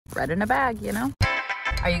bread in a bag, you know?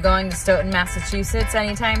 Are you going to Stoughton, Massachusetts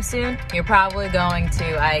anytime soon? You're probably going to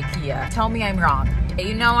IKEA. Tell me I'm wrong.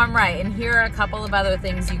 You know I'm right, and here are a couple of other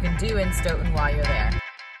things you can do in Stoughton while you're there.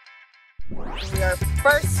 We are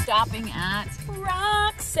first stopping at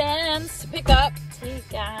Roxanne's to pick up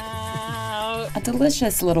takeout. A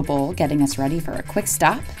delicious little bowl getting us ready for a quick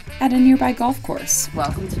stop at a nearby golf course.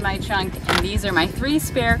 Welcome to my trunk, and these are my 3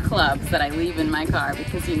 spare clubs that I leave in my car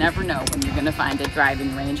because you never know when you're gonna find a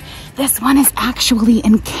driving range. This one is actually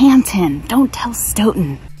in Canton. Don't tell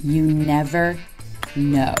Stoughton. You never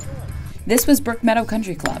know. This was Brook Meadow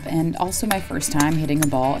Country Club, and also my first time hitting a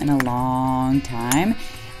ball in a long time,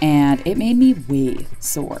 and it made me way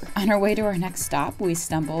sore. On our way to our next stop, we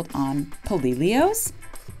stumbled on Polilio's.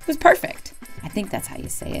 It was perfect. I think that's how you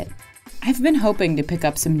say it. I've been hoping to pick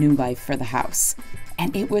up some new life for the house,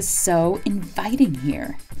 and it was so inviting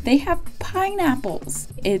here. They have pineapples.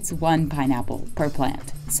 It's 1 pineapple per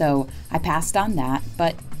plant. So I passed on that,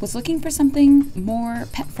 but was looking for something more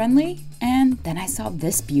pet-friendly, and then I saw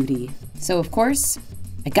this beauty. So of course,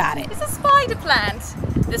 I got it. It's a spider plant.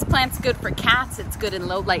 This plant's good for cats. It's good in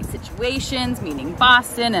low light situations, meaning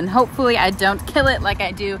Boston, and hopefully I don't kill it like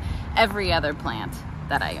I do every other plant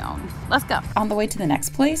that I own. Let's go. On the way to the next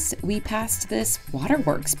place, we passed this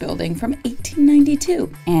waterworks building from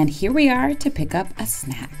 1892. And here we are to pick up a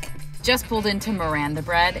snack. Just pulled into Miranda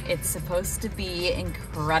Bread. It's supposed to be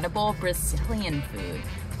incredible Brazilian food,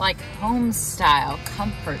 like home style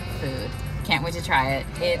comfort food. Can't wait to try it.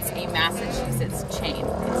 It's a Massachusetts chain.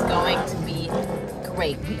 It's going to be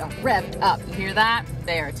great. We are revved up. You hear that?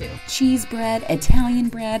 They are too. Cheese bread, Italian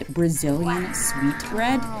bread, Brazilian sweet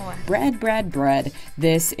bread. Bread.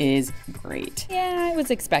 This is great. Yeah, I was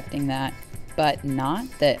expecting that, but not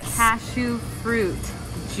this. Cashew fruit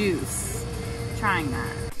juice. Trying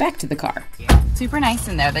that. Back to the car. Super nice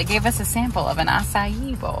in there. They gave us a sample of an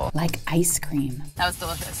acai bowl. Like ice cream. That was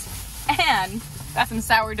delicious. And got some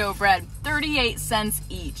sourdough bread, 38 cents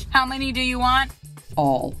each. How many do you want?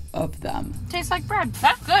 All of them. Tastes like bread.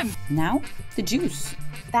 That's good. Now, the juice.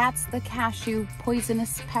 That's the cashew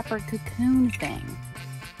poisonous pepper cocoon thing.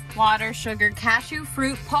 Water, sugar, cashew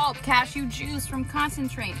fruit pulp, cashew juice from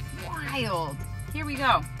concentrate. Wild. Here we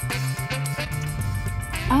go.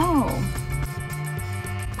 Oh,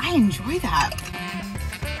 I enjoy that.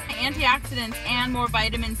 Antioxidants and more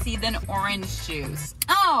vitamin C than orange juice.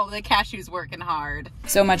 Oh, the cashew's working hard.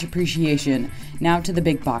 So much appreciation. Now to the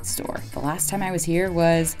big box store. The last time I was here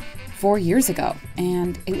was 4 years ago,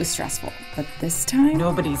 and it was stressful. But this time,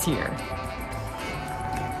 nobody's here.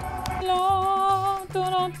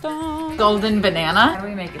 Golden banana. How do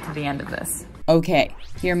we make it to the end of this? Okay,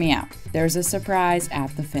 hear me out. There's a surprise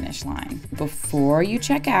at the finish line. Before you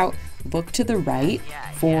check out, look to the right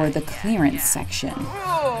for the clearance section,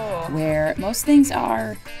 where most things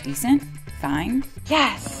are decent, fine.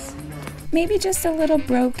 Yes! Maybe just a little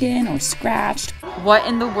broken or scratched. What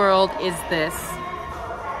in the world is this?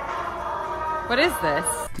 What is this?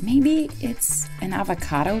 Maybe it's an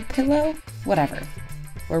avocado pillow? Whatever.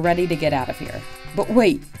 We're ready to get out of here. But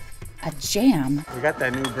wait, a jam. We got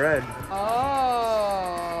that new bread.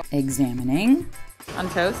 Oh. Examining. On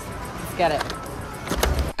toast? Let's get it.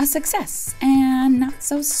 A success and not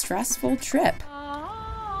so stressful trip.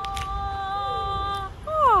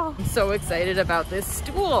 I'm so excited about this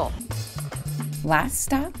stool. Last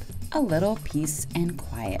stop, a little peace and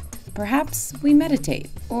quiet. Perhaps we meditate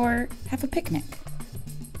or have a picnic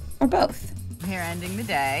or both. We're ending the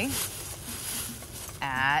day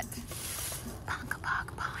at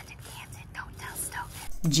Punkapog Pond in Canton. Don't tell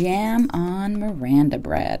Stoughton. Jam on Miranda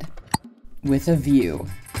bread with a view.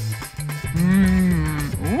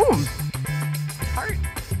 Ooh. Tart.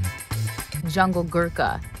 Jungle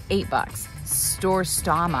Gurkha, $8. Store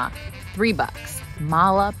Stama, $3.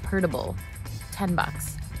 Mala Pertable,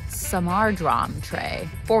 $10. Samardram tray,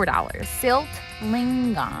 $4. Silt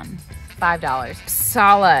Lingon, $5.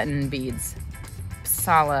 Psala and beads.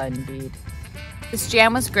 Psala and bead. This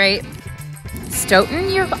jam was great.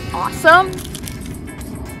 Stoughton, you're awesome.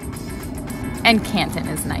 And Canton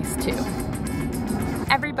is nice too.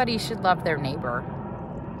 Everybody should love their neighbor.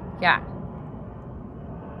 Yeah.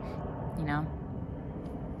 You know?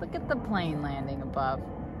 Look at the plane landing above.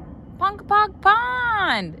 Punkapog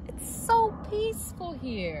Pond! It's so peaceful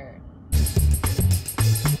here.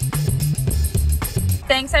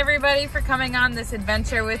 Thanks everybody for coming on this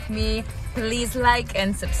adventure with me. Please like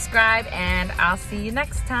and subscribe, and I'll see you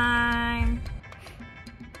next time.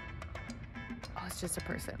 Oh, it's just a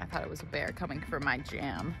person. I thought it was a bear coming for my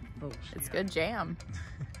jam. Oh, it's good jam.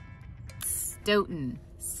 Stoughton.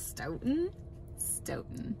 Stoughton?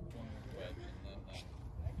 Stoughton.